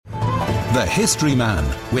The History Man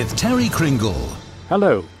with Terry Kringle.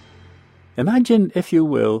 Hello. Imagine, if you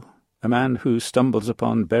will, a man who stumbles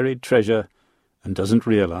upon buried treasure and doesn't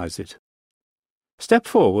realise it. Step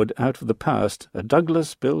forward out of the past a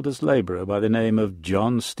Douglas builder's labourer by the name of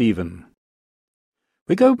John Stephen.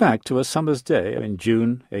 We go back to a summer's day in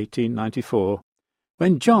June 1894,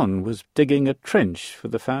 when John was digging a trench for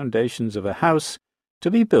the foundations of a house to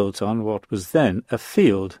be built on what was then a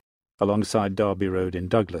field alongside Derby Road in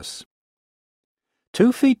Douglas.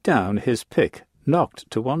 2 feet down, his pick knocked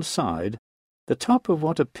to one side the top of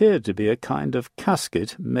what appeared to be a kind of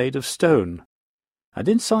casket made of stone, and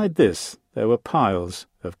inside this there were piles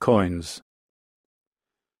of coins.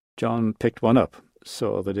 John picked one up,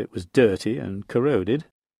 saw that it was dirty and corroded,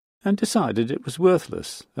 and decided it was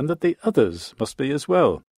worthless, and that the others must be as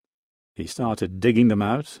well. He started digging them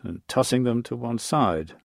out and tossing them to one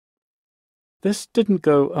side. This didn't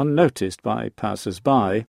go unnoticed by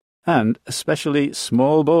passers-by, and especially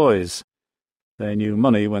small boys. They knew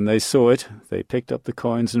money when they saw it. They picked up the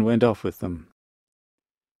coins and went off with them.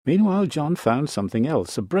 Meanwhile, John found something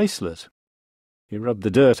else, a bracelet. He rubbed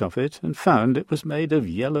the dirt off it and found it was made of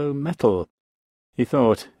yellow metal. He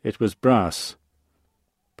thought it was brass,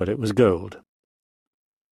 but it was gold.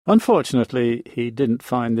 Unfortunately, he didn't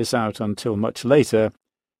find this out until much later,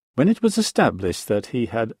 when it was established that he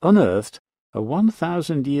had unearthed a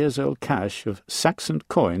 1,000-years-old cache of Saxon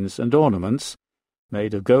coins and ornaments,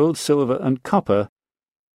 made of gold, silver, and copper,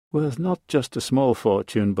 worth not just a small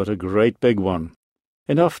fortune, but a great big one,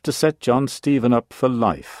 enough to set John Stephen up for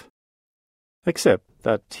life. Except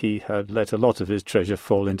that he had let a lot of his treasure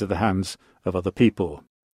fall into the hands of other people.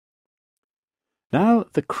 Now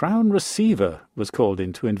the Crown Receiver was called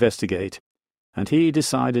in to investigate, and he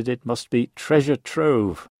decided it must be treasure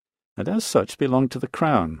trove, and as such belonged to the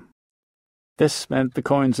Crown. This meant the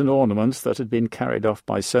coins and ornaments that had been carried off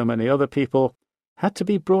by so many other people had to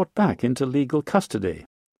be brought back into legal custody.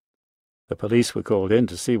 The police were called in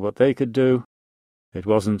to see what they could do. It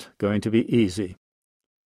wasn't going to be easy.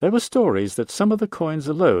 There were stories that some of the coins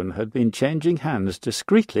alone had been changing hands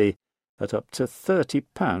discreetly at up to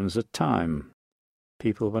 £30 a time.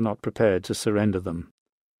 People were not prepared to surrender them,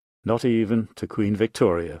 not even to Queen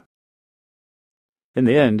Victoria. In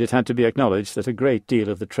the end, it had to be acknowledged that a great deal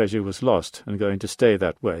of the treasure was lost and going to stay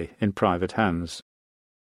that way in private hands.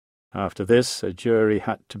 After this, a jury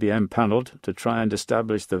had to be empanelled to try and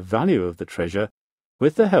establish the value of the treasure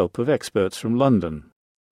with the help of experts from London.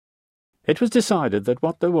 It was decided that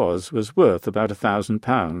what there was worth about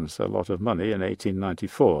 £1,000, a lot of money in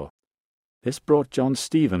 1894. This brought John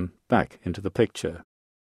Stephen back into the picture.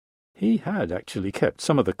 He had actually kept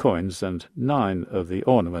some of the coins and 9 of the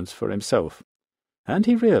ornaments for himself, and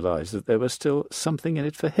he realised that there was still something in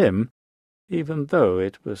it for him, even though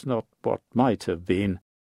it was not what might have been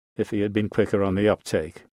if he had been quicker on the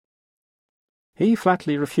uptake. He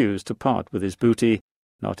flatly refused to part with his booty,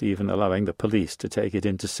 not even allowing the police to take it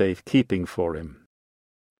into safe keeping for him.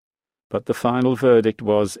 But the final verdict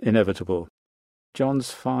was inevitable.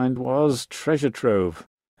 John's find was treasure trove,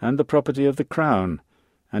 and the property of the Crown,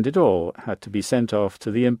 and it all had to be sent off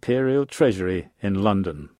to the Imperial Treasury in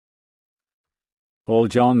London. All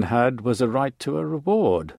John had was a right to a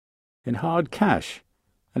reward, in hard cash,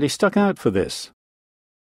 and he stuck out for this.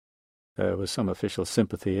 There was some official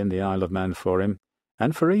sympathy in the Isle of Man for him,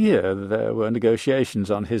 and for a year there were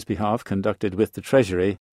negotiations on his behalf conducted with the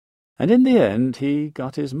Treasury, and in the end he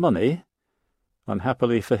got his money.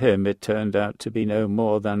 Unhappily for him, it turned out to be no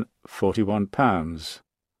more than £41.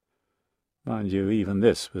 Mind you, even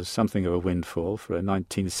this was something of a windfall for a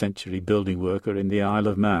 19th-century building worker in the Isle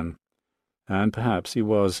of Man, and perhaps he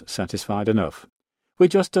was satisfied enough. We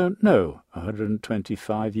just don't know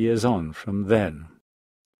 125 years on from then.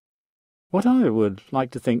 What I would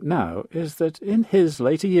like to think now is that in his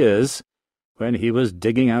later years, when he was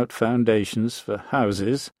digging out foundations for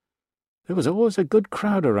houses, there was always a good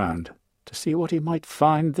crowd around to see what he might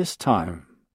find this time.